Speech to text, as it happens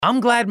I'm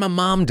glad my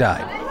mom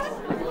died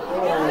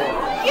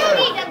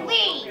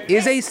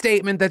is a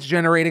statement that's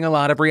generating a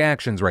lot of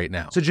reactions right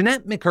now. So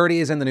Jennette McCurdy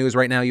is in the news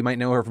right now. You might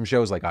know her from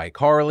shows like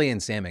iCarly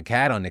and Sam and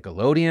Cat on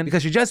Nickelodeon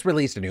because she just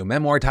released a new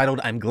memoir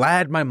titled I'm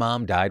Glad My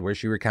Mom Died, where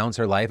she recounts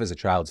her life as a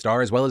child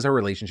star as well as her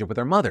relationship with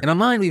her mother. And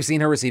online, we've seen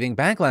her receiving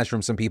backlash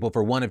from some people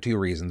for one of two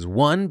reasons.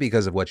 One,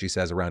 because of what she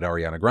says around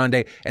Ariana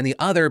Grande, and the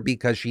other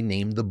because she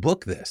named the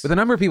book this. With a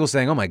number of people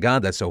saying, oh my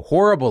God, that's so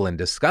horrible and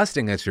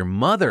disgusting, that's your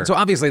mother. So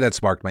obviously that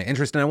sparked my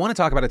interest, and I want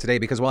to talk about it today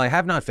because while I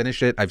have not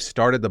finished it, I've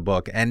started the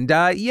book, and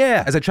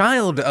yeah, as a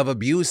child of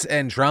abuse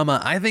and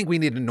trauma, I think we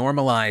need to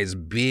normalize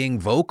being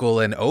vocal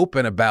and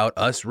open about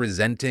us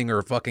resenting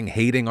or fucking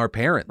hating our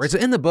parents. Right, so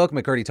in the book,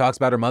 McCurdy talks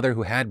about her mother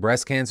who had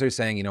breast cancer,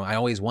 saying, you know, I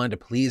always wanted to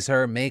please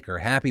her, make her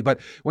happy,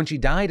 but when she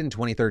died in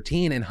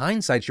 2013, in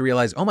hindsight, she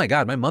realized, oh my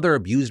God, my mother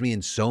abused me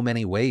in so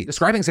many ways.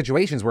 Describing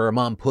situations where her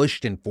mom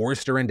pushed and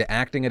forced her into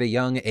acting at a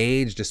young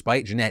age,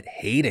 despite Jennette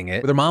hating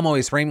it, with her mom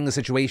always framing the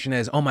situation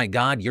as, oh my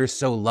God, you're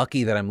so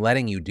lucky that I'm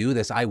letting you do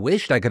this. I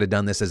wished I could have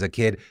done this as a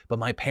kid, but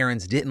my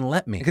parents didn't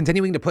let me. And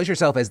continuing to push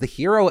herself as the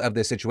hero of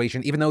this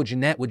situation, even though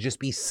Jennette would just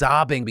be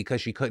sobbing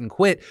because she couldn't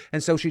quit.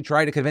 And so she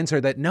tried to convince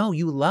her that, no,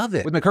 you love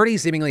it. With McCurdy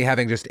seemingly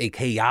having just a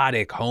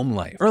chaotic home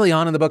life. Early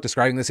on in the book,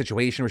 describing the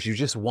situation where she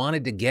just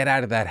wanted to get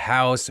out of that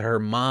house. Her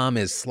mom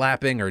is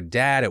slapping her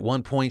dad. At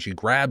one point, she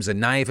grabs a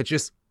knife. It's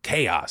just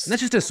chaos. And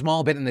that's just a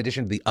small bit in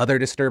addition to the other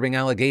disturbing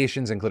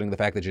allegations, including the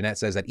fact that Jennette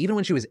says that even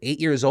when she was 8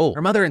 years old,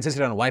 her mother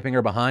insisted on wiping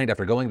her behind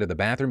after going to the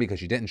bathroom because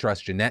she didn't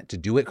trust Jennette to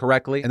do it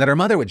correctly, and that her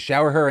mother would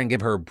shower her and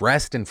give her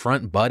breast and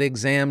front butt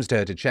exams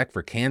to check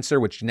for cancer,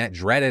 which Jennette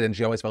dreaded, and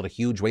she always felt a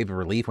huge wave of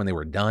relief when they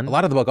were done. A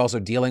lot of the book also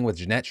dealing with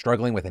Jennette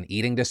struggling with an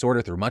eating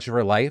disorder through much of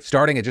her life,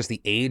 starting at just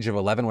the age of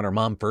 11 when her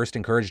mom first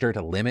encouraged her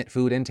to limit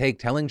food intake,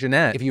 telling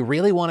Jennette, if you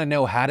really want to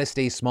know how to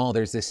stay small,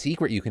 there's this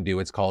secret you can do.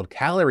 It's called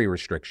calorie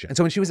restriction. And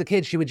so when she was a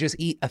kid, she would just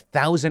eat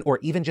 1,000 or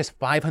even just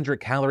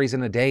 500 calories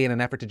in a day in an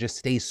effort to just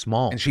stay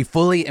small. And she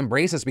fully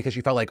embraced this because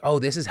she felt like, oh,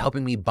 this is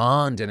helping me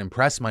bond and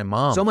impress my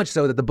mom. So much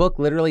so that the book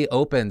literally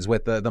opens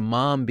with the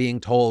mom being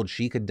told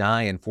she could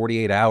die in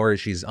 48 hours.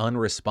 She's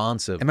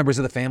unresponsive. And members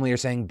of the family are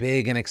saying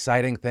big and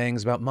exciting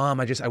things about, Mom,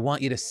 I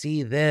want you to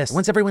see this. And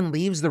once everyone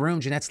leaves the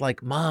room, Jennette's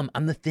like, Mom,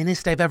 I'm the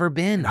thinnest I've ever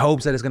been. In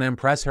hopes that it's going to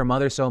impress her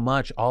mother so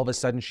much, all of a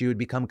sudden she would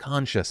become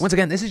conscious. Once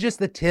again, this is just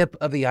the tip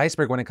of the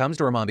iceberg when it comes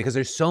to her mom, because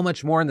there's so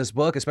much more in this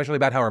book, especially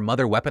about how her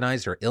mother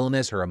weaponized her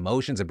illness, her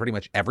emotions, and pretty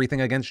much everything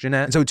against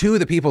Jennette. And so two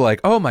of the people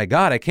like, oh my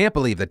God, I can't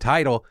believe the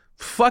title.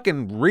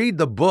 Fucking read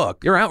the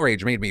book. Your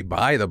outrage made me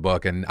buy the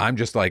book, and I'm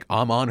just like,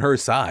 I'm on her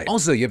side.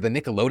 Also, you have the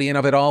Nickelodeon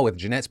of it all, with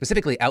Jennette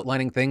specifically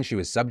outlining things she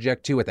was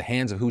subject to at the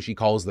hands of who she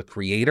calls the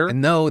creator.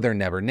 And though they're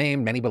never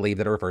named, many believe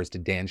that it refers to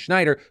Dan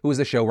Schneider, who is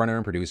the showrunner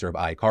and producer of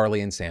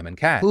iCarly and Sam and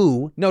Cat,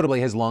 who notably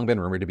has long been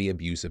rumored to be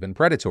abusive and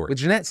predatory. With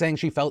Jennette saying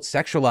she felt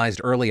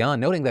sexualized early on,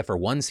 noting that for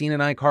one scene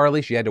in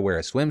iCarly, she had to wear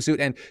a swimsuit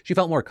and she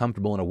felt more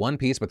comfortable in a one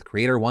piece, but the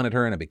creator wanted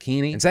her in a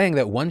bikini, and saying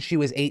that once she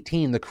was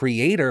 18, the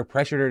creator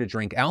pressured her to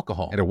drink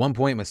alcohol. And at one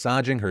point,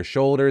 massaging her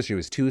shoulders, she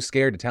was too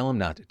scared to tell him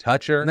not to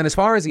touch her. And then as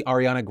far as the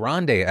Ariana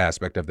Grande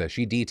aspect of this,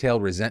 she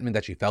detailed resentment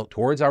that she felt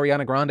towards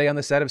Ariana Grande on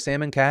the set of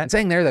Sam and Cat, and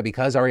saying there that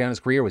because Ariana's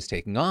career was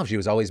taking off, she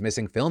was always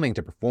missing filming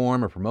to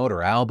perform or promote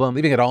her album,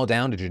 leaving it all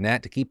down to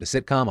Jennette to keep the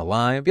sitcom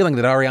alive, feeling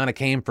that Ariana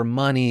came from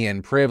money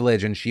and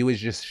privilege and she was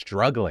just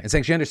struggling, and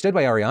saying she understood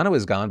why Ariana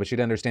was gone, but she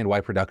didn't understand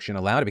why production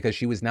allowed it because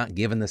she was not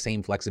given the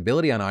same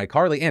flexibility on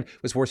iCarly and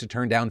was forced to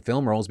turn down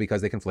film roles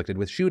because they conflicted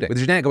with shooting. With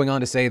Jennette going on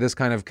to say this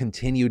kind of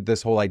continued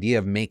this whole idea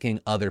of making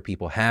other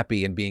people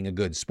happy and being a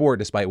good sport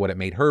despite what it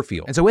made her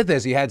feel. And so with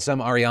this, you had some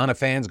Ariana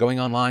fans going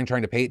online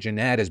trying to paint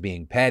Jennette as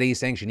being petty,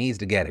 saying she needs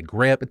to get a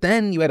grip. But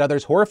then you had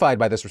others horrified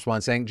by this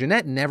response, saying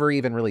Jennette never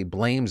even really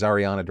blames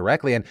Ariana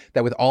directly, and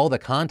that with all the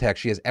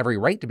context, she has every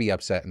right to be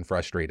upset and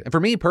frustrated. And for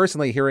me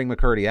personally, hearing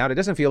McCurdy out, it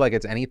doesn't feel like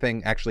it's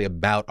anything actually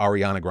about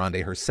Ariana Grande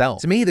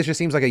herself. To me, this just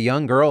seems like a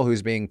young girl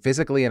who's being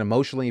physically and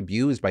emotionally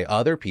abused by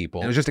other people.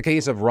 And it was just a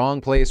case of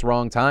wrong place,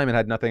 wrong time, and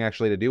had nothing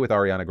actually to do with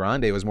Ariana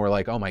Grande. It was more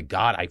like, oh my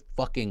God, I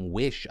fucking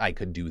wish I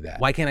could do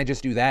that. Why can't I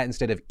just do that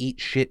instead of eat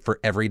shit for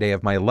every day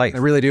of my life? I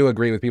really do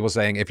agree with people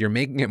saying if you're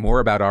making it more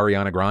about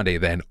Ariana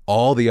Grande than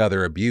all the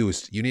other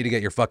abuse, you need to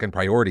get your fucking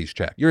priorities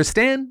checked. You're a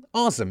stan?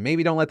 Awesome.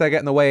 Maybe don't let that get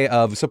in the way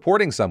of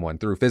supporting someone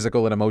through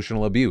physical and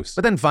emotional abuse.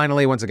 But then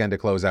finally, once again, to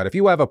close out, if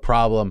you have a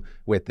problem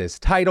with this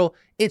title,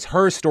 it's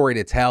her story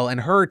to tell and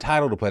her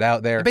title to put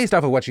out there. And based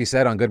off of what she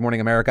said on Good Morning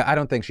America, I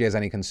don't think she has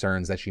any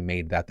concerns that she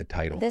made that the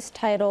title. This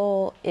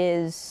title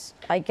is,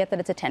 I get that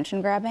it's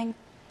attention grabbing,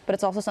 but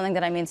it's also something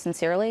that I mean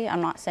sincerely.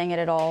 I'm not saying it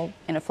at all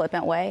in a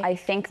flippant way. I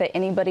think that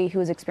anybody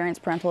who's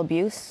experienced parental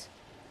abuse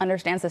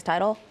understands this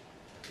title,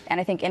 and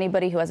I think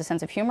anybody who has a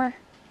sense of humor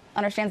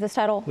understands this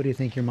title. What do you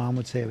think your mom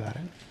would say about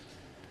it?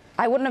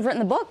 I wouldn't have written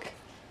the book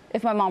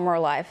if my mom were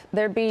alive.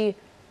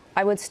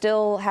 I would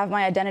still have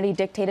my identity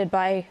dictated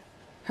by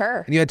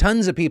her. And you had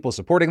tons of people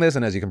supporting this,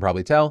 and as you can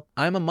probably tell,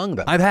 I'm among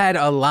them. I've had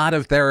a lot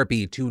of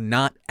therapy to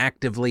not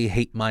actively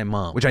hate my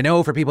mom, which I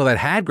know for people that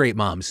had great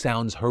moms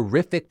sounds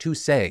horrific to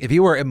say. If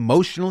you were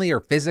emotionally or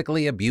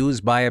physically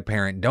abused by a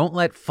parent, don't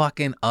let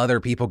fucking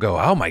other people go,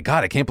 oh my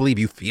God, I can't believe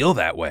you feel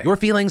that way. Your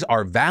feelings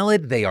are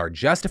valid, they are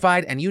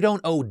justified, and you don't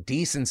owe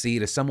decency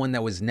to someone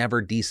that was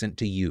never decent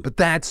to you. But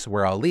that's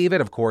where I'll leave it.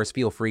 Of course,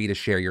 feel free to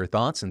share your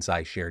thoughts since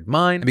I shared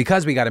mine. And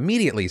because we got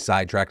immediately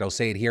sidetracked, I'll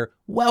say it here.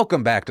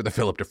 Welcome back to the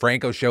Philip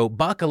DeFranco Show.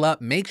 Buckle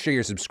up, make sure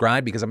you're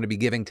subscribed because I'm going to be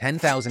giving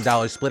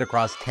 $10,000 split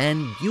across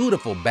 10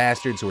 beautiful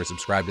bastards who are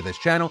subscribed to this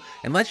channel.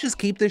 And let's just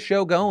keep this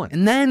show going.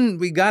 And then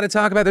we got to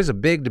talk about, there's a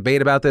big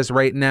debate about this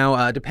right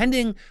now.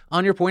 Depending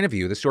on your point of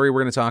view, the story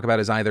we're going to talk about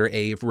is either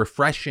a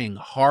refreshing,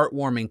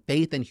 heartwarming,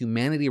 faith and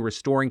humanity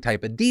restoring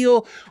type of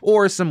deal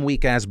or some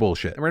weak ass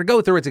bullshit. And we're going to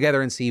go through it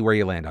together and see where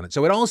you land on it.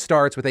 So it all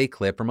starts with a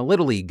clip from a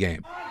Little League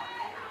game.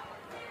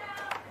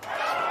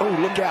 Oh,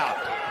 look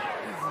out.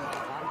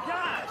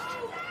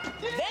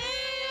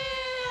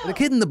 The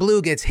kid in the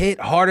blue gets hit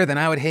harder than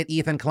I would hit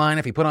Ethan Klein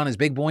if he put on his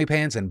big boy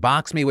pants and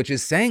boxed me, which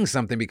is saying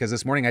something because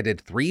this morning I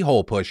did 3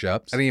 whole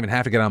push-ups. I didn't even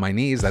have to get on my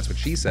knees, that's what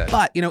she said.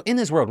 But, you know, in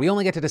this world, we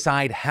only get to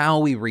decide how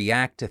we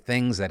react to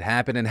things that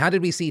happen. And how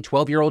did we see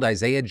 12-year-old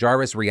Isaiah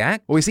Jarvis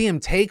react? Well, we see him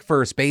take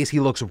first base,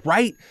 he looks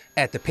right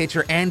at the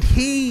pitcher, and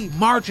he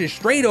marches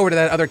straight over to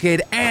that other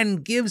kid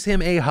and gives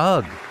him a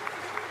hug.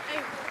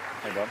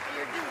 Hey, bud.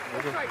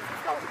 Look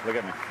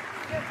at me.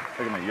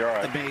 Look at me. You're all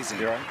right. Amazing.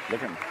 You're all right.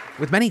 Look at me.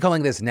 With many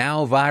calling this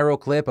now viral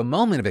clip a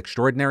moment of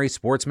extraordinary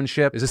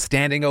sportsmanship. There's a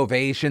standing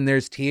ovation,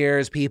 there's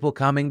tears, people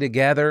coming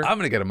together. I'm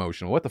gonna get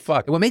emotional, what the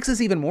fuck? And what makes this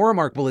even more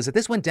remarkable is that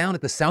this went down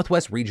at the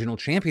Southwest Regional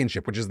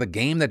Championship, which is the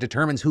game that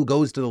determines who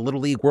goes to the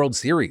Little League World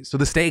Series. So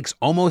the stakes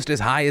almost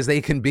as high as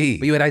they can be.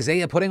 But you had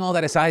Isaiah putting all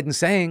that aside and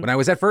saying, when I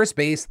was at first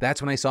base,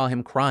 that's when I saw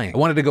him crying. I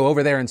wanted to go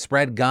over there and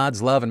spread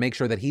God's love and make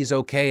sure that he's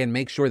okay and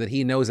make sure that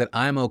he knows that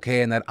I'm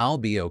okay and that I'll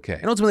be okay.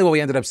 And ultimately what we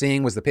ended up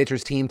seeing was the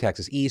pitcher's team,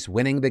 Texas East,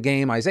 winning the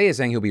game. Isaiah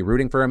saying he'll be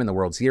rooting for him in the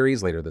World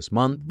Series later this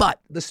month. But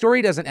the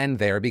story doesn't end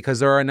there because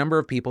there are a number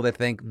of people that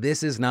think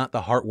this is not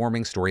the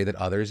heartwarming story that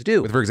others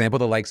do. With, for example,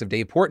 the likes of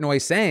Dave Portnoy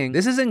saying,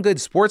 this isn't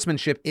good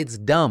sportsmanship, it's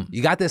dumb.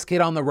 You got this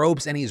kid on the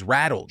ropes and he's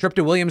rattled. Trip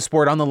to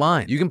Williamsport on the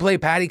line. You can play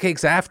patty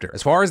cakes after.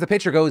 As far as the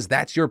pitcher goes,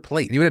 that's your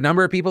plate. And you had a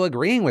number of people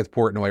agreeing with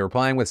Portnoy,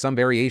 replying with some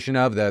variation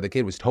of the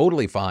kid was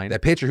totally fine.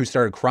 That pitcher who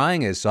started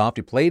crying is soft,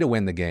 who played to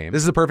win the game.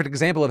 This is a perfect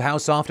example of how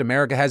soft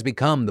America has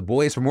become. The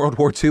boys from World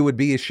War II would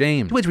be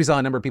ashamed. To which we saw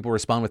a number of people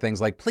respond with things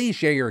like, please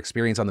share your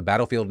experience on the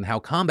battlefield and how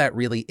combat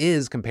really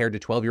is compared to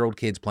 12-year-old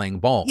kids playing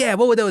ball. Yeah,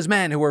 what would those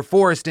men who were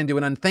forced into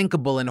an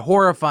unthinkable and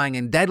horrifying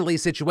and deadly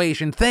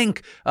situation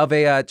think of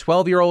a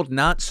 12-year-old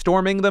not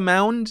storming the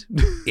mound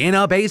in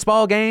a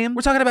baseball game?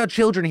 We're talking about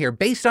children here.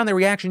 Based on their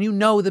reaction, you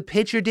know the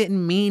pitcher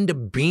didn't mean to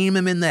beam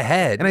him in the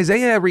head. And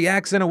Isaiah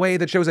reacts in a way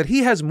that shows that he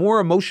has more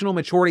emotional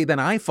maturity than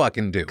I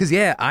fucking do. Because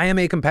yeah, I am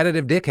a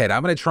competitive dickhead.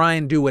 I'm gonna try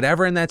and do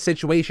whatever in that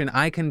situation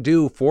I can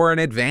do for an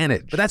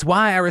advantage. But that's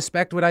why I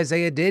respect what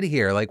Isaiah did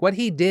here. Like, what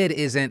he did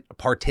isn't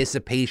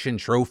participation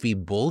trophy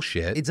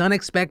bullshit. It's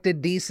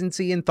unexpected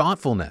decency and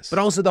thoughtfulness. But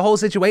also the whole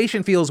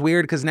situation feels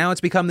weird because now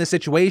it's become this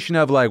situation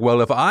of like,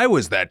 well, if I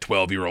was that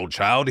 12-year-old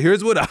child,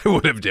 here's what I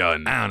would have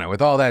done. I don't know.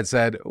 With all that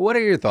said, what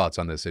are your thoughts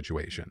on this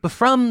situation? But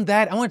from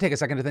that, I want to take a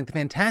second to thank the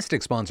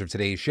fantastic sponsor of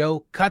today's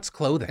show, Cuts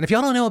Clothing. And if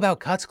y'all don't know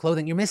about Cuts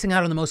Clothing, you're missing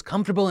out on the most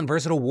comfortable and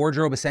versatile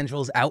wardrobe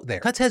essentials out there.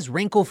 Cuts has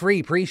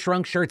wrinkle-free,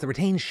 pre-shrunk shirts that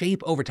retain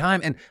shape over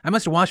time, and I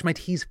must have washed my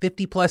tees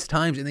 50+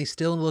 times and they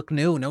still look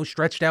new. No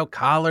stretched out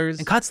collars.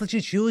 And Cuts lets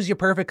you choose your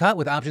perfect cut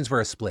with options for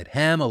a split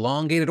hem,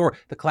 elongated, or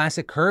the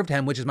classic curved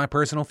hem, which is my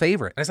personal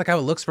favorite. I just like how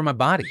it looks for my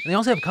body. And they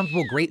also have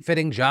comfortable,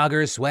 great-fitting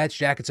joggers, sweats,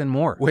 jackets, and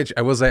more. Which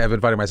I will say I've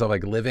been finding myself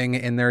like living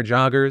in their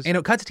joggers. And you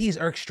know, Cuts tees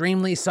are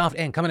extremely soft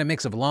and come in a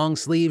mix of long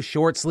sleeve,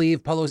 short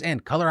sleeve, polos,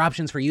 and color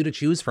options for you to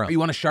choose from. If you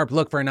want a sharp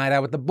look for a night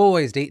out with the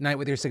boys, date night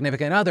with your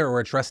significant other, or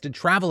a trusted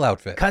travel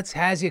outfit, Cuts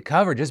has you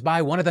covered. Just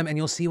buy one of them and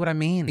you'll see what I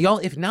mean. Y'all,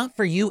 if not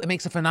for you, it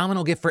makes a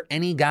phenomenal gift for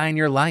any guy in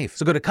your life.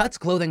 So go to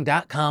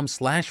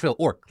cutsclothing.com/Phil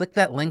or click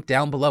that link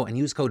down below and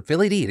use code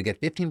PhillyD to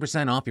get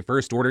 15% off your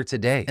first order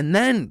today. And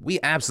then we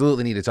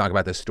absolutely need to talk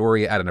about this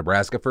story out of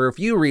Nebraska for a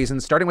few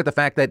reasons, starting with the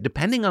fact that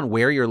depending on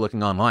where you're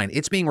looking online,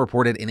 it's being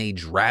reported in a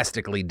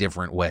drastically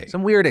different way.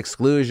 Some weird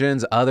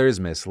exclusions, others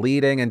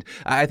misleading, and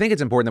I think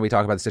it's important that we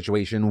talk about the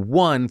situation,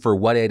 one, for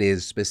what it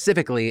is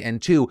specifically,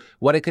 and two,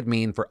 what it could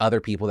mean for other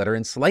people that are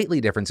in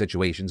slightly different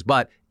situations,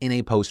 but in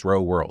a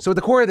post-Roe world. So at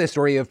the core of this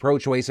story of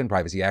pro-choice and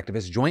privacy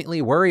activists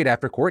jointly worried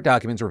after court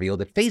documents revealed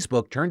that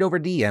Facebook turned over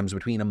DMs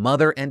between a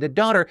mother and a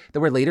daughter that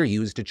were later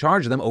used to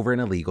charge them over an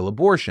illegal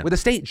abortion, with the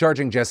state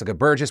charging Jessica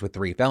Burgess with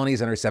 3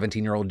 felonies and her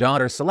 17-year-old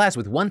daughter Celeste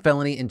with 1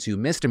 felony and 2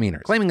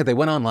 misdemeanors, claiming that they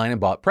went online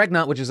and bought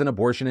Pregnant, which is an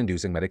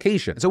abortion-inducing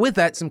medication. So with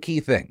that, some key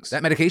things.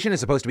 That medication is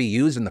supposed to be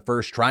used in the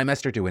first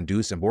trimester to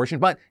induce abortion,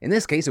 but in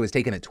this case, it was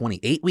taken at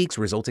 28 weeks,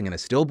 resulting in a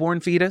stillborn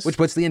fetus, which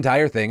puts the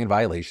entire thing in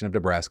violation of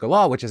Nebraska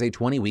law, which is a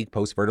 20-week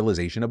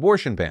post-fertilization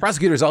abortion ban.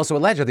 Prosecutors also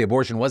allege that the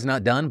abortion was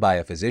not done by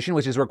a physician,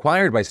 which is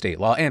required by state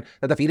law, and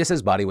that the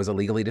fetus's body was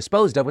illegally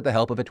disposed of with the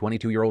help of a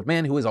 22-year-old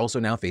man who is also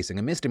now facing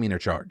a misdemeanor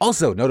charge.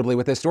 Also, notably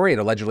with this story, it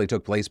allegedly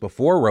took place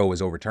before Roe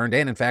was overturned,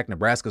 and in fact,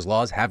 Nebraska's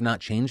laws have not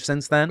changed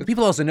since then, with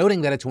people also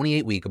noting that a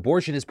 28-week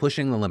abortion is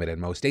pushing the limit in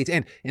most states,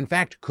 and in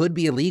fact, could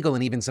be illegal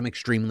in even some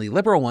extremely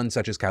liberal ones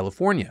such as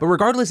California. But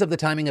regardless of the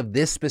timing of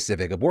this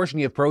specific abortion,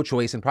 you have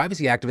pro-choice and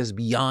privacy activists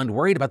beyond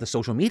worried about the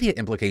social media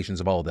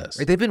implications of all this.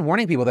 Right? They've been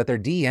warning people that their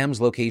DMs,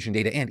 location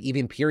data, and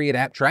even period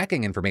app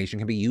tracking information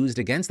can be used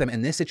against them,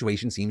 and this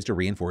situation seems to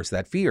reinforce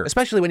that fear.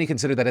 Especially when you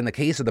consider that in the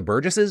case of the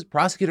Burgesses,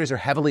 prosecutors are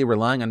heavily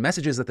relying on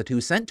messages that the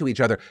two sent to each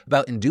other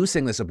about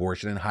inducing this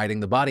abortion and hiding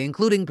the body,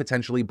 including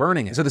potentially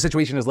burning it. So the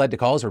situation has led to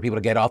calls for people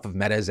to get off of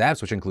Meta's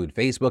apps, which include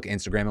Facebook,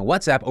 Instagram, and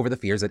WhatsApp, over the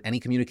fears that any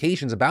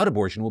communications about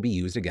abortion will be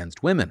used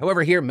against women.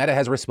 However, here, Meta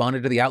has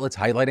responded to the outlets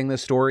highlighting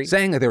this story,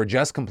 saying that they were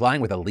just complying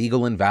with a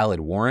legal and valid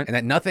warrant, and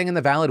that nothing in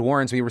the valid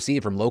warrants we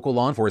received from local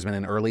law enforcement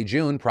in early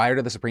June prior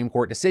to the Supreme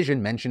Court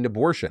decision mentioned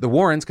abortion. The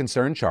warrants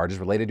concern charges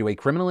related to a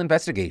criminal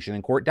investigation,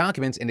 and court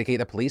documents indicate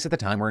that police at the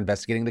time were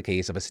investigating the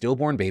case of a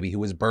stillborn baby who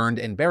was burned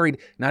and buried,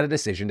 not a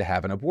decision to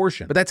have an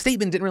abortion. But that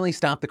statement didn't really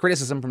stop the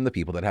criticism from the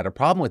people that had a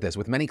problem with this,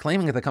 with many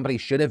claiming that the company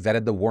should have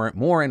vetted the warrant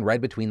more and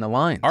read between the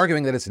lines,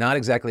 arguing that it's not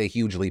exactly a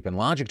huge leap in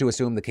logic to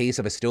assume the case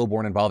of a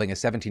stillborn involving a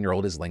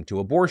 17-year-old is linked to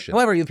abortion.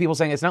 However, you have people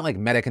saying it's not like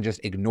Meta can just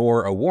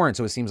ignore a warrant,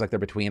 so it seems like they're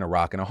between a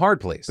rock and a hard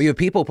place. But you have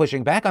people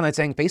pushing back on that,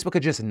 saying Facebook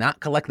could just not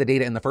collect the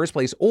data in the first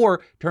place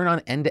or turn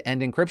on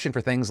end-to-end encryption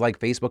for things like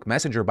Facebook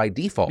Messenger by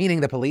default,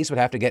 meaning the police would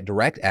have to get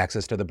direct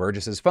access to the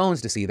Burgesses'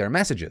 phones to see their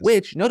messages,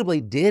 which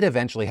notably did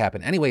eventually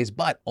happen anyways,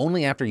 but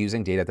only after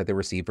using data that they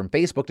received from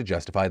Facebook to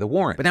justify the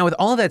warrant. But now with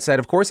all of that said,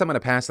 of course I'm going to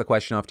pass the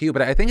question off to you,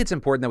 but I think it's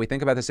important that we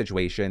think about the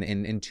situation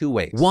in two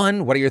ways.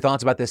 One, what are your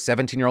thoughts about this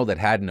 17-year-old that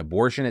had an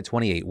abortion at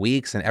 28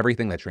 weeks and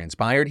everything that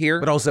transpired here?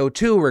 But also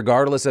two,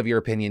 regardless of your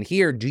opinion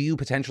here, do you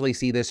potentially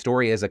see this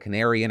story as a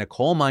canary in a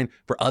coal mine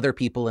for other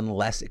people in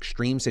less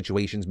extreme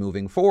situations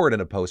moving forward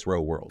in a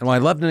post-Roe world? And while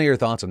I'd love to know your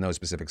thoughts on those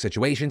specific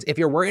situations, if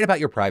you're worried about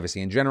your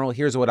privacy in general,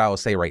 here's what I will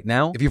say right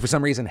now. If you for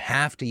some reason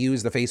have to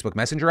use the Facebook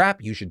Messenger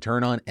app, you should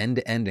turn on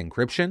end-to-end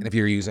encryption. And if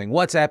you're using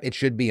WhatsApp, it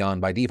should be on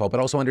by default, but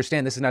also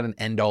understand this is not an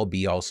end-all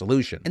be-all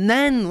solution. And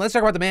then let's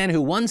talk about the man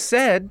who once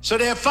said, so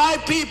there are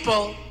 5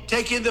 people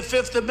taking the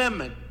Fifth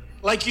Amendment.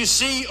 Like you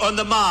see on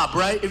the mob,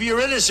 right? If you're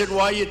innocent,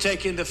 why are you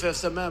taking the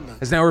Fifth Amendment?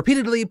 Has now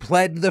repeatedly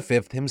pled the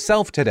Fifth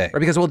himself today. Or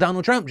because while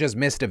Donald Trump just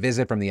missed a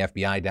visit from the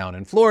FBI down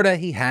in Florida,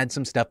 he had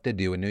some stuff to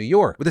do in New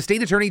York. With the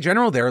state attorney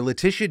general there,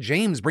 Letitia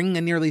James, bringing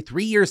a nearly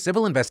 3-year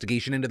civil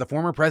investigation into the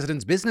former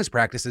president's business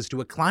practices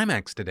to a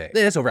climax today.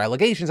 This over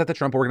allegations that the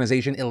Trump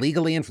organization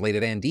illegally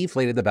inflated and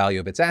deflated the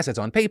value of its assets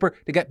on paper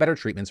to get better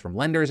treatments from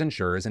lenders,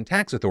 insurers, and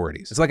tax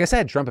authorities. So like I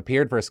said, Trump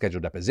appeared for a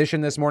scheduled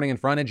deposition this morning in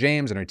front of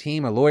James and her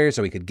team of lawyers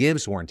so he could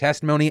give sworn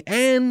testimony,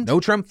 and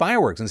no Trump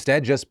fireworks,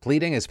 instead just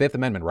pleading his Fifth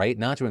Amendment right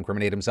not to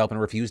incriminate himself and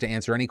refuse to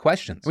answer any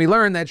questions. We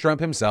learned that Trump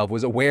himself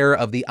was aware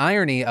of the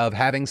irony of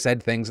having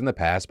said things in the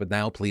past but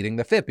now pleading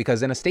the Fifth,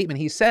 because in a statement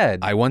he said,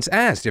 "I once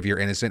asked, if you're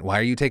innocent, why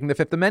are you taking the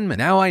Fifth Amendment?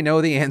 Now I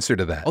know the answer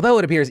to that." Although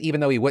it appears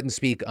even though he wouldn't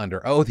speak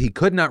under oath, he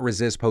could not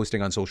resist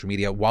posting on social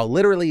media while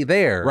literally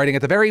there, writing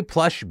at the very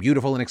plush,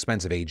 beautiful, and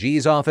expensive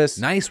AG's office,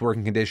 nice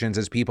working conditions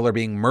as people are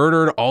being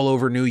murdered all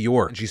over New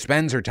York. And she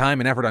spends her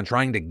time and effort on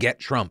trying to get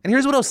Trump. And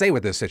here's what I'll say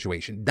with this situation.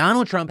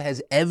 Donald Trump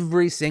has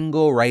every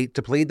single right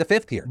to plead the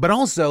Fifth here. But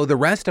also, the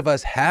rest of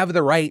us have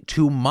the right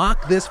to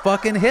mock this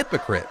fucking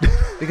hypocrite.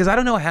 Because I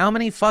don't know how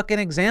many fucking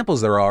examples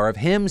there are of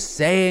him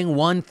saying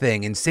one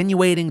thing,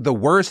 insinuating the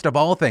worst of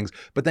all things,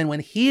 but then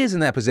when he is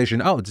in that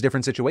position, oh, it's a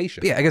different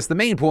situation. But yeah, I guess the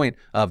main point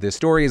of this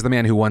story is the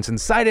man who once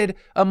incited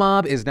a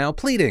mob is now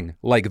pleading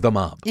like the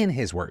mob, in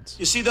his words.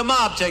 You see, the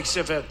mob takes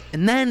the Fifth.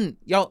 And then,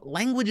 y'all,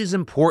 language is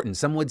important.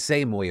 Some would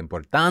say muy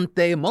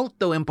importante,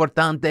 molto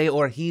importante,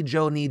 or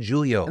hijo ni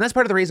Julio. And that's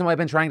part of the reason why I've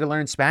been trying to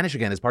learn Spanish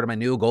again as part of my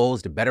new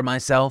goals to better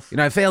myself. You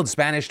know, I failed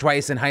Spanish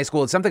twice in high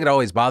school. It's something that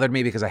always bothered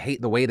me because I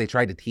hate the way they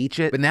tried to teach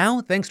it. But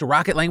now, thanks to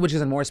Rocket Languages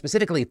and more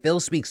specifically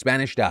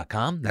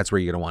philspeakspanish.com, that's where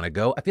you're gonna want to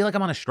go, I feel like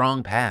I'm on a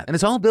strong path. And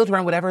it's all built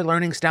around whatever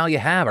learning style you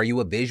have. Are you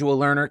a visual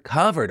learner?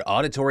 Covered.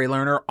 Auditory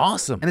learner?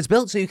 Awesome. And it's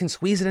built so you can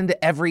squeeze it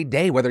into every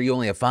day, whether you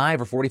only have 5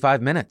 or 45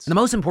 minutes. And the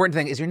most important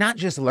thing is you're not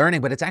just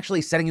learning, but it's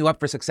actually setting you up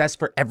for success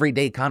for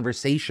everyday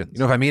conversations. You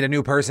know, if I meet a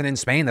new person in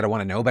Spain that I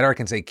want to know better, I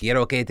can say,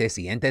 quiero que te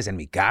sientes en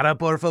mi cara,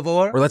 por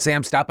favor. Or let's say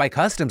I'm stopped by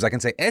customs, I can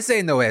say,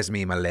 ese no es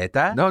mi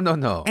maleta. No, no,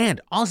 no. And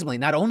ultimately,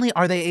 not only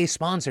are they a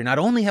sponsor, not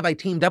only have I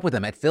teamed up with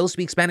them at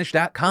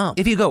philspeakspanish.com.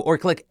 If you go or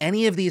click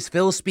any of these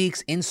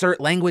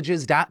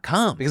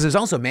philspeaksinsertlanguages.com, because there's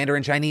also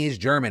Mandarin Chinese,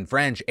 German,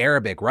 French,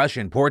 Arabic,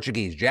 Russian,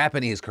 Portuguese,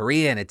 Japanese,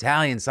 Korean,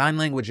 Italian, sign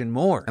language, and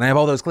more. And I have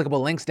all those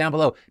clickable links down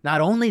below.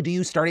 Not only do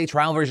you start a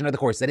trial version of the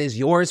course that is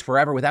yours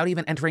forever without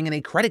even entering in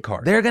a credit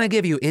card, they're gonna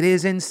give you, it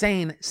is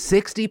insane,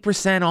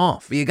 60%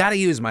 off. But you gotta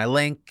use my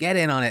link, get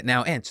in on it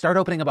now and start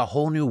opening up a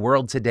whole new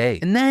world today.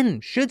 And then,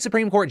 should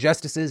Supreme Court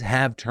justices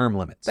have term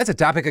limits? That's a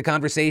topic of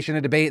conversation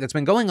and debate that's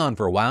been going on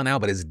for a while now,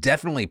 but has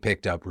definitely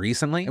picked up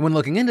recently. And when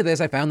looking into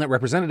this, I found that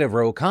Representative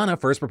Ro Khanna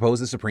first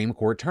proposed the Supreme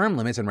Court Term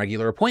Limits and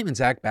Regular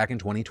Appointments Act back in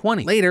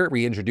 2020, later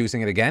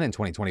reintroducing it again in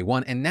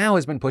 2021, and now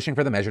has been pushing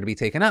for the measure to be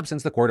taken up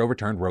since the court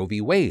overturned Roe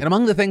v. Wade. And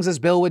among the things this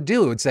bill would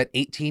do, it would set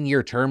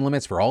 18-year term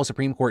limits for all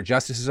Supreme Court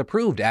justices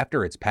approved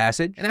after its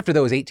passage, and after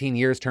those 18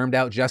 years, termed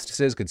out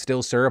justices could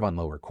still serve on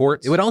lower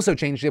courts. It would also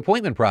change the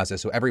appointment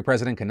process so every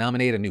president can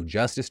nominate a new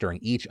justice during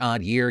each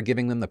odd year,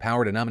 giving them the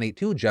power to nominate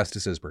 2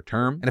 justices per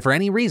term. And if for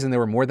any reason there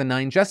were more than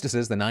 9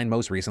 justices, the 9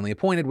 most recently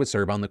appointed would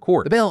serve on the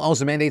court. The bill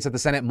also mandates that the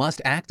Senate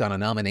must act on a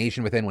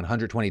nomination within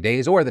 120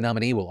 days or the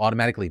nominee will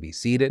automatically be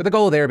seated, with the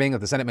goal there being that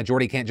the Senate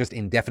majority can't just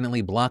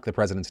indefinitely block the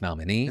president's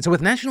nominee. And so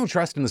with national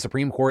trust in the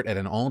Supreme Court at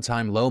an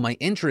all-time low, my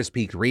interest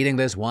peaked reading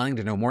this, wanting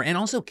to know more, and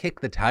also kick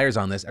the tires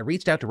on this. I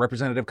reached out to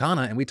Representative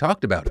Khanna and we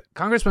talked about it.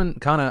 Congressman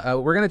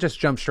Khanna, we're going to just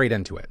jump straight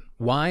into it.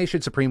 Why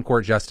should Supreme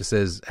Court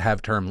justices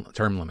have term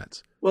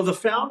limits? Well, the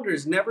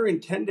founders never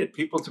intended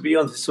people to be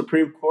on the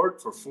Supreme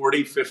Court for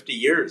 40, 50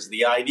 years.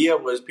 The idea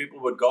was people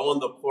would go on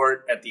the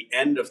court at the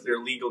end of their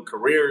legal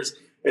careers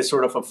as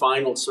sort of a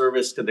final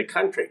service to the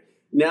country.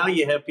 Now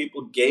you have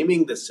people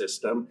gaming the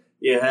system.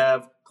 You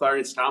have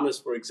Clarence Thomas,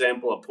 for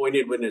example,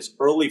 appointed in his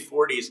early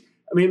 40s.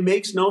 I mean, it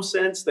makes no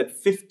sense that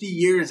 50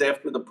 years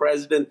after the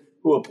president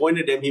who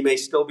appointed him, he may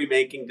still be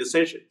making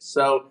decisions.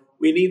 So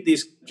we need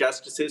these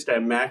justices to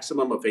have a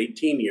maximum of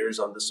 18 years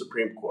on the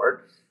Supreme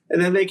Court.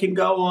 And then they can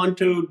go on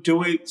to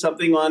doing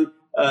something on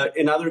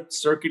another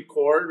circuit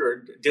court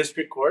or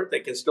district court. They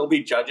can still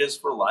be judges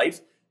for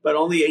life, but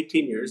only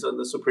 18 years on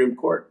the Supreme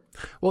Court.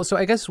 Well, so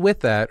I guess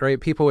with that,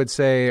 right, people would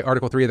say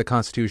Article 3 of the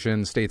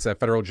Constitution states that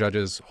federal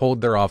judges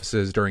hold their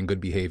offices during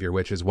good behavior,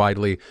 which has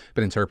widely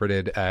been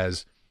interpreted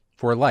as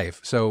for life.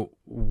 So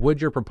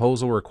would your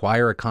proposal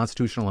require a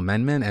constitutional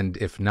amendment? And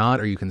if not,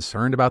 are you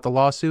concerned about the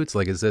lawsuits?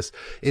 Like, is this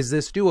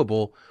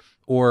doable?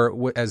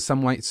 Or as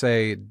some might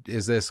say,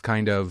 is this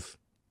kind of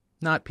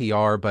not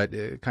PR, but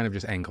kind of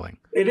just angling?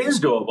 It is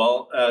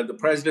doable. The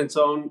president's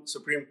own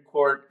Supreme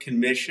Court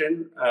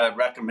commission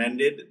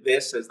recommended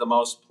this as the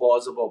most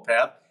plausible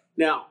path.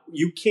 Now,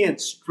 you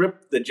can't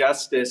strip the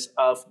justice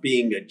of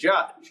being a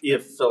judge.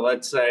 If,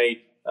 let's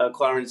say,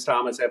 Clarence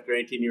Thomas, after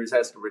 18 years,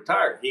 has to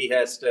retire, he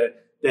has to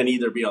then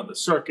either be on the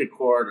circuit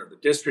court or the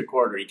district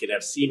court, or he could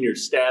have senior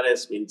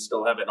status, mean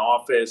still have an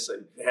office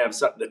and have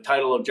the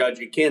title of judge.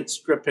 You can't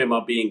strip him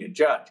of being a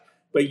judge.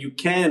 But you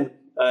can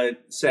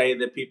say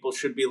that people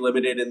should be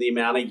limited in the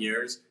amount of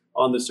years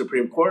on the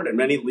Supreme Court. And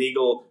many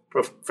legal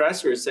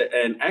professors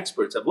and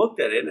experts have looked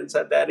at it and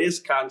said that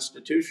is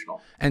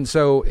constitutional. And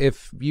so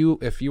if you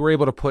were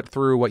able to put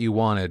through what you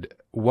wanted,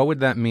 what would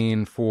that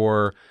mean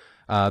for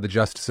the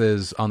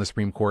justices on the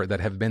Supreme Court that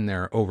have been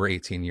there over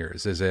 18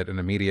 years? Is it an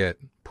immediate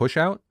push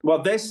out?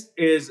 Well, this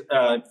is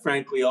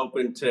frankly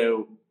open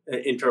to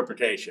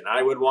interpretation.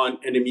 I would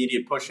want an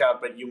immediate push out,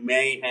 but you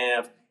may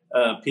have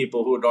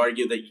people who would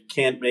argue that you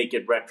can't make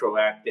it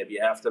retroactive.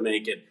 You have to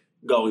make it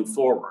going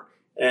forward.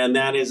 And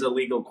that is a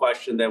legal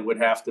question that would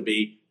have to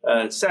be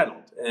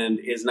settled and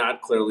is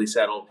not clearly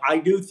settled. I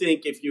do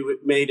think if you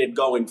made it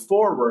going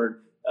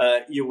forward,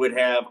 you would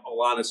have a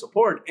lot of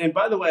support. And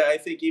by the way, I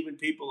think even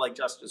people like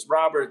Justice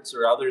Roberts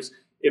or others,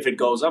 if it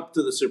goes up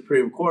to the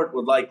Supreme Court,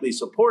 would likely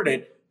support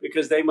it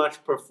because they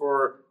much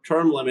prefer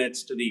term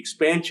limits to the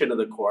expansion of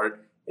the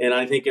court. And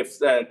I think if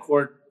the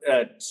court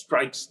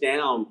strikes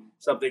down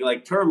something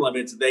like term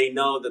limits, they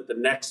know that the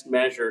next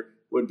measure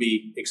would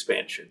be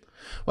expansion.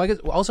 Well, I guess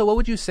also, what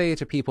would you say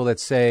to people that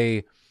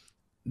say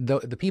the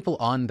people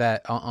on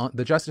that,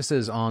 the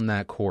justices on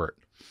that court,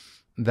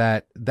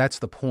 that's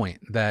the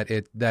point, that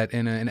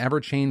in an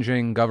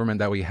ever-changing government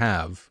that we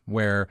have,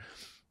 where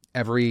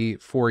every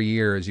 4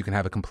 years you can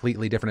have a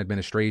completely different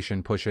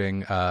administration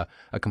pushing a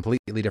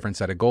completely different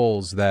set of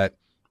goals, that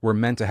we're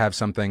meant to have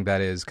something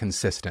that is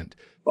consistent?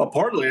 Well,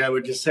 partly I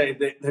would just say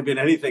they've been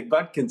anything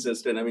but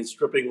consistent. I mean,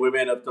 stripping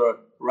women of the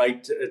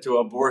right to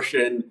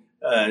abortion,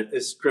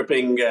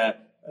 stripping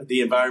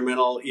the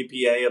environmental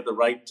EPA of the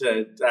right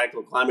to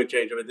tackle climate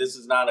change. I mean, this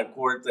is not a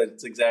court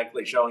that's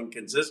exactly showing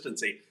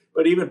consistency.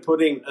 But even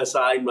putting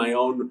aside my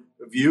own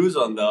views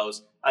on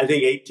those, I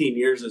think 18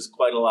 years is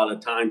quite a lot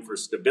of time for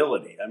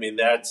stability. I mean,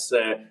 that's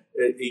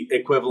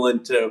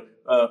equivalent to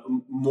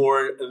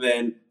more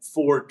than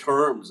 4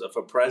 terms of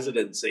a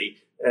presidency.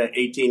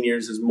 18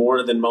 years is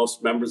more than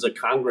most members of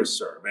Congress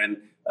serve.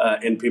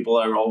 And people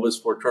are always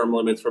for term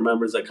limits for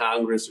members of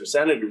Congress or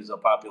senators, a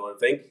popular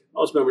thing.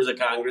 Most members of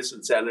Congress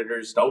and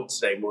senators don't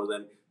stay more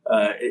than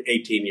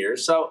 18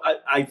 years. So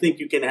I think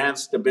you can have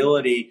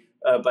stability,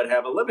 but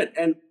have a limit.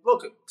 And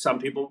look, some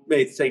people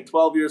may say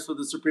 12 years for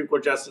the Supreme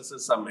Court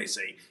justices. Some may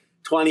say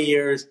 20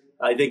 years.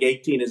 I think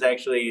 18 is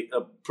actually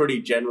a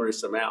pretty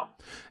generous amount.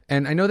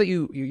 And I know that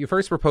you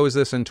first proposed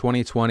this in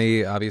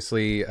 2020.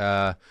 Obviously,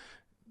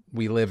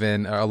 we live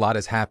in, a lot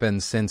has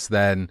happened since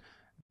then.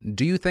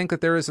 Do you think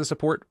that there is a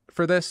support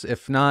for this?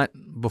 If not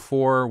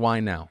before, why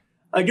now?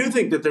 I do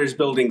think that there's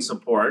building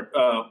support.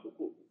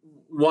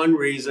 one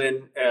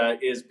reason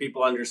is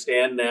people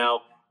understand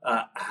now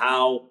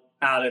how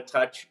out of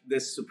touch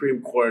this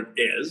Supreme Court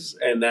is,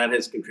 and that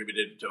has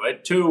contributed to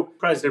it. Two,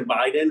 President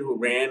Biden, who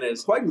ran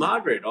as quite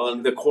moderate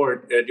on the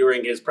court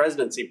during his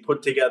presidency,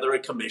 put together a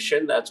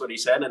commission. That's what he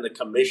said. And the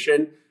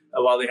commission,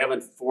 while they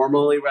haven't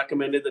formally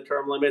recommended the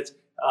term limits,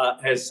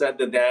 has said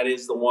that that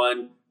is the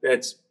one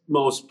that's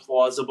most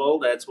plausible.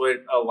 That's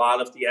what a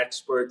lot of the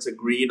experts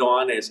agreed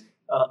on as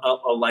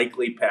a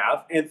likely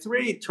path. And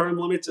three, term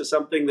limits is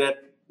something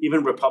that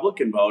even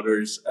Republican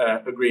voters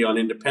agree on,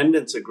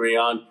 independents agree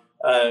on.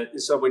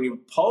 So when you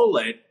poll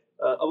it,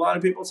 a lot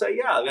of people say,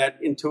 yeah, that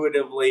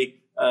intuitively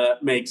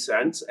makes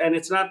sense. And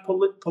it's not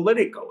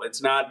political.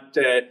 It's not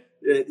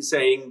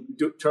saying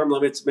term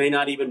limits may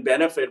not even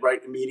benefit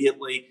right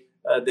immediately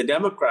the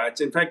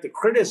Democrats. In fact, the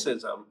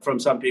criticism from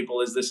some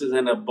people is this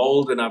isn't a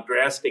bold enough,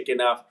 drastic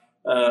enough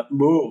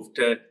move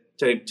to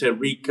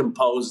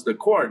recompose the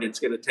court. It's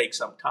going to take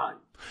some time.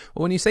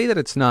 Well, when you say that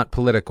it's not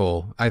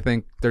political, I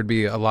think there'd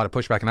be a lot of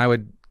pushback. And I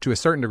would, to a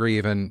certain degree,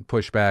 even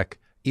push back,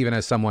 even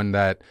as someone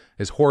that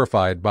is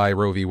horrified by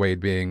Roe v. Wade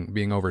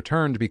being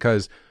overturned,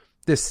 because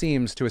this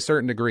seems, to a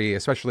certain degree,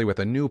 especially with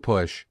a new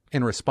push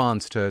in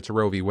response to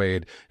Roe v.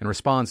 Wade, in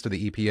response to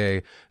the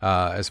EPA,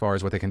 as far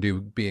as what they can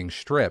do being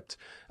stripped.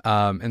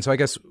 And so I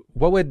guess,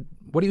 what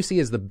do you see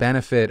as the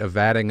benefit of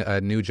adding a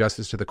new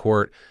justice to the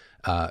court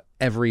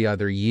every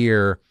other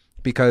year?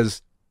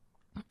 Because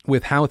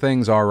with how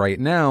things are right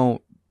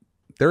now,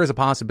 there is a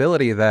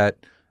possibility that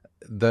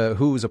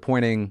who's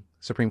appointing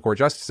Supreme Court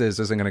justices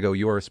isn't going to go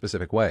your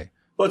specific way.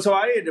 Well, so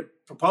I had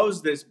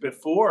proposed this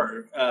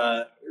before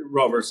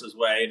Roe versus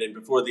Wade and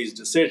before these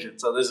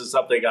decisions. So this is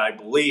something I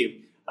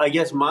believe. I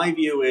guess my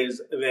view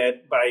is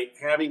that by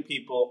having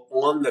people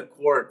on the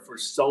court for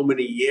so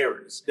many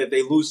years, that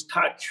they lose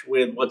touch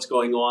with what's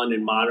going on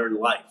in modern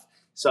life.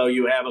 So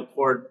you have a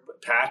court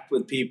packed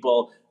with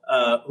people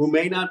who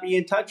may not be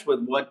in touch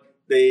with what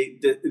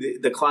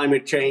the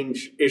climate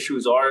change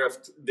issues are of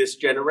this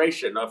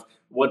generation, of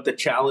what the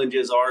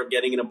challenges are of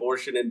getting an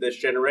abortion in this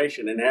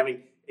generation. And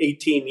having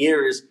 18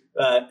 years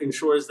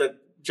ensures that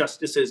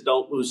justices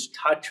don't lose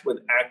touch with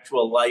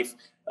actual life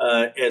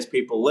as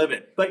people live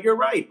it. But you're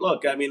right.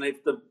 Look, I mean,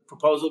 if the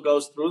proposal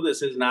goes through,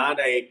 this is not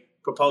a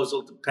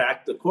proposal to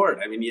pack the court.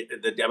 I mean,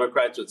 the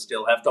Democrats would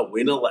still have to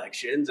win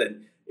elections.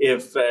 And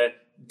if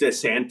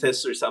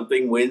DeSantis or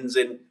something wins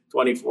in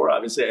 24,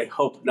 obviously I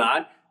hope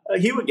not,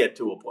 he would get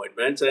 2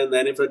 appointments. And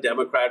then if a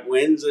Democrat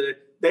wins,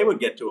 they would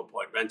get 2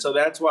 appointments. So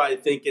that's why I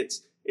think it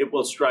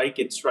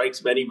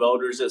strikes many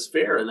voters as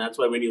fair. And that's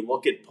why when you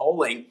look at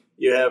polling,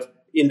 you have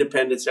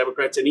independents,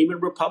 Democrats, and even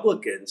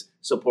Republicans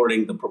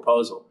supporting the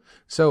proposal.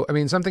 So, I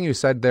mean, something you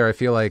said there, I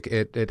feel like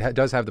it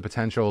does have the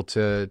potential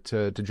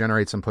to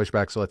generate some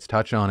pushback. So let's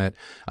touch on it.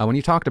 When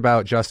you talked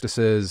about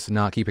justices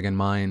not keeping in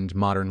mind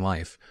modern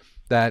life,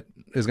 that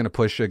is going to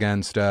push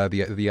against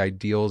the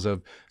ideals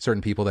of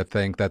certain people that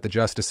think that the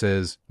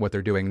justices, what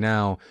they're doing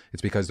now,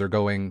 it's because they're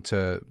going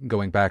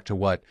back to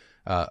what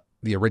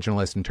the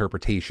originalist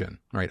interpretation,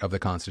 right, of the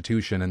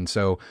Constitution. And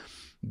so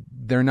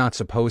they're not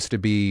supposed to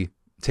be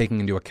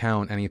taking into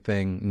account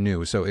anything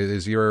new. So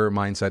is your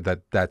mindset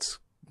that that's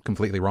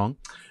completely wrong?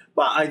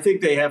 Well, I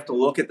think they have to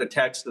look at the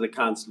text of the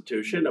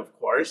Constitution, of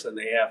course, and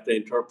they have to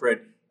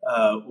interpret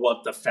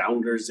what the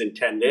founders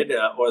intended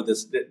or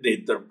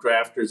the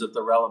drafters of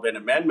the relevant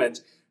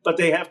amendments. But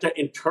they have to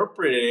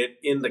interpret it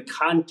in the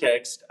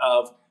context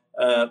of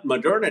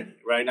modernity,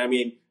 right? I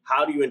mean,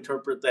 how do you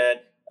interpret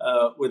that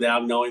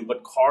without knowing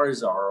what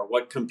cars are or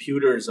what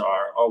computers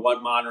are or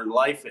what modern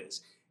life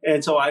is?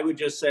 And so I would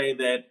just say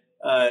that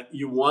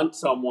you want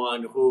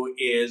someone who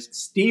is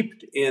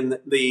steeped in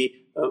the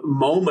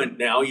moment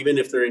now, even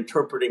if they're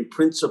interpreting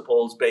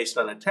principles based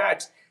on a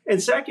text.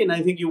 And second,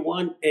 I think you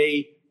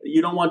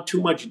don't want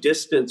too much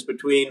distance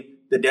between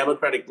the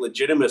democratic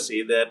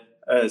legitimacy that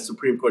a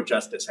Supreme Court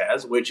justice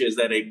has, which is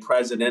that a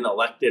president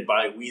elected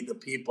by we the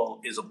people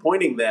is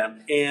appointing them,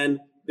 and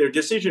their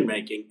decision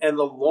making. And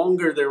the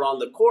longer they're on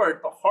the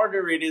court, the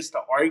harder it is to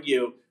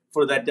argue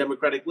for that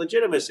democratic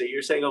legitimacy.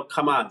 You're saying, oh,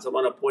 come on,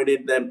 someone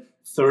appointed them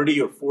 30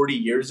 or 40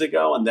 years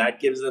ago, and that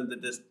gives them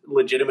the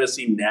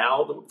legitimacy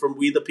now from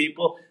we the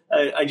people.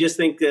 I just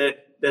think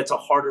that's a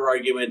harder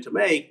argument to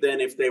make than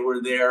if they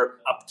were there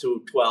up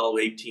to 12,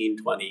 18,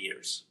 20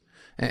 years.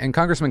 And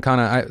Congressman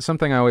Khanna,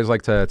 something I always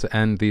like to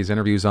end these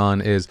interviews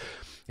on is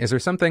there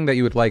something that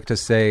you would like to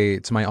say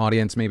to my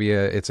audience? Maybe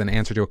it's an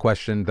answer to a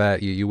question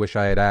that you wish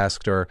I had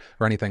asked or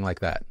anything like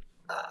that.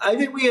 I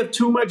think we have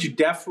too much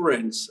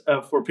deference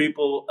for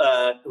people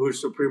who are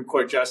Supreme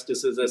Court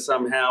justices as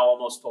somehow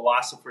almost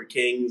philosopher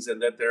kings, and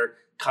that they're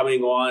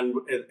coming on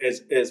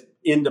as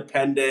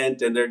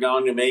independent and they're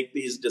going to make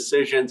these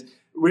decisions.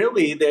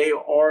 Really, they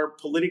are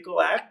political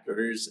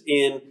actors,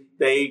 and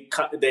they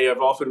have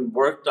often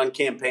worked on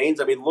campaigns.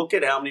 I mean, look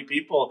at how many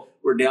people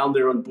were down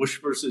there on Bush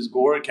versus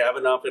Gore,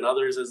 Kavanaugh, and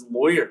others as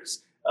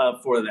lawyers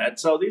for that.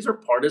 So these are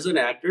partisan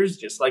actors,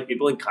 just like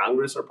people in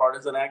Congress are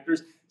partisan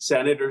actors.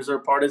 Senators are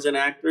partisan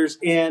actors.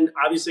 And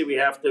obviously we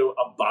have to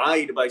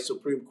abide by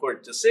Supreme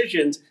Court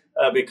decisions,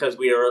 because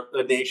we are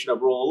a nation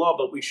of rule of law,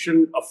 but we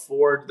shouldn't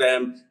afford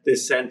them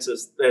this sense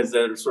as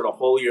they're sort of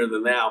holier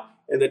than thou.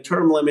 And the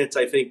term limits,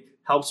 I think,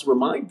 helps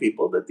remind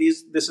people that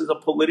this is a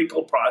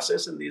political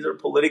process and these are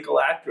political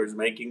actors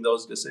making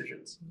those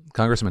decisions.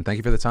 Congressman, thank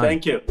you for the time.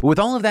 Thank you. With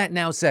all of that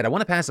now said, I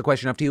want to pass the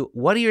question up to you.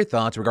 What are your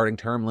thoughts regarding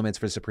term limits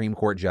for Supreme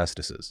Court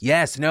justices?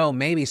 Yes, no,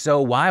 maybe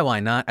so, why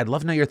not? I'd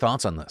love to know your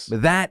thoughts on this.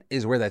 But that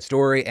is where that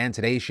story and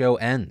today's show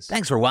ends.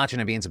 Thanks for watching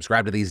and being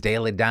subscribed to these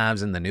daily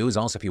dives in the news.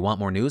 Also, if you want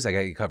more news, I got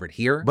you covered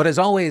here. But as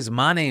always,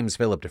 my name's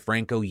Philip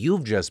DeFranco.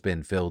 You've just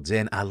been filled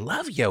in. I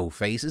love yo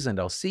faces, and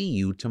I'll see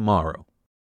you tomorrow.